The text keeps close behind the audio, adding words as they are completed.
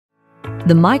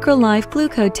The Microlife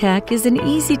GlucoTeq is an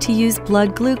easy-to-use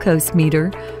blood glucose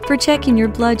meter for checking your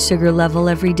blood sugar level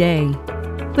every day.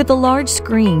 With a large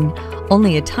screen,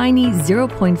 only a tiny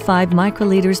 0.5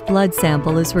 microliters blood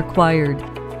sample is required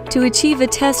to achieve a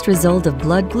test result of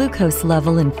blood glucose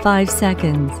level in 5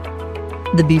 seconds.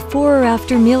 The before or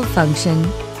after meal function,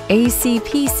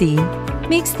 ACPC,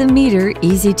 makes the meter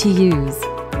easy to use.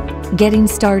 Getting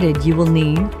started, you will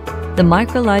need the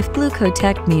Microlife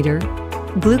GlucoTeq meter,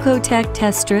 GlucoTeq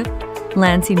test strip,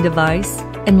 lancing device,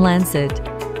 and lancet.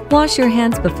 Wash your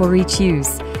hands before each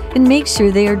use and make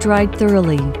sure they are dried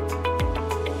thoroughly.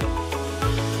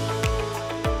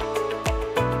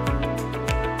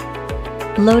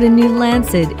 Load a new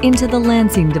lancet into the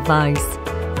lancing device.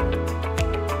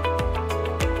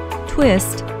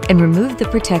 Twist and remove the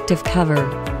protective cover.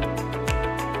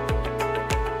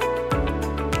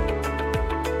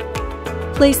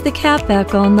 Place the cap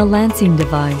back on the lancing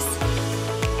device.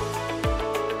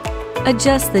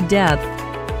 Adjust the depth.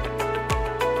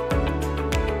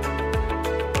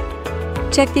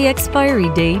 Check the expiry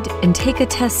date and take a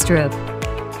test strip.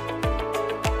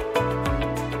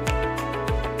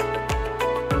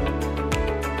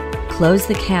 Close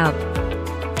the cap.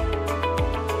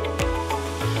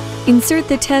 Insert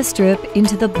the test strip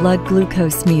into the blood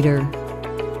glucose meter.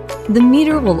 The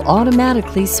meter will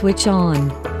automatically switch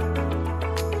on.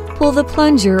 Pull the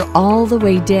plunger all the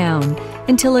way down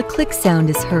until a click sound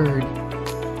is heard.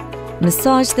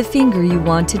 Massage the finger you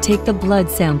want to take the blood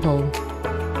sample.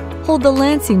 Hold the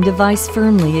lancing device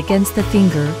firmly against the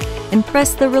finger and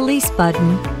press the release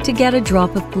button to get a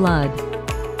drop of blood.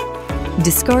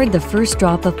 Discard the first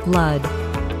drop of blood.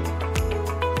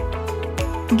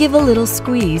 Give a little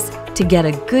squeeze to get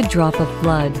a good drop of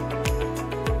blood.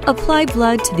 Apply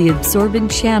blood to the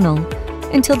absorbent channel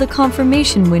until the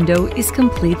confirmation window is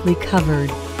completely covered.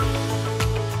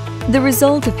 The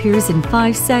result appears in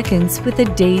 5 seconds with a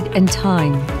date and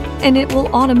time, and it will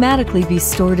automatically be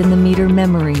stored in the meter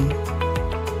memory.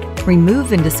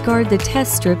 Remove and discard the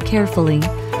test strip carefully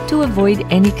to avoid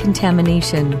any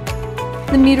contamination.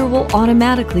 The meter will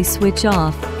automatically switch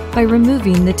off by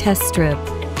removing the test strip.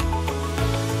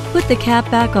 Put the cap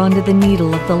back onto the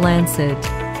needle of the lancet.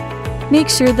 Make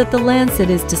sure that the lancet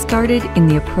is discarded in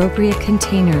the appropriate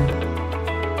container.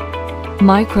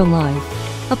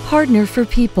 Microlife, a partner for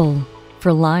people,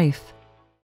 for life.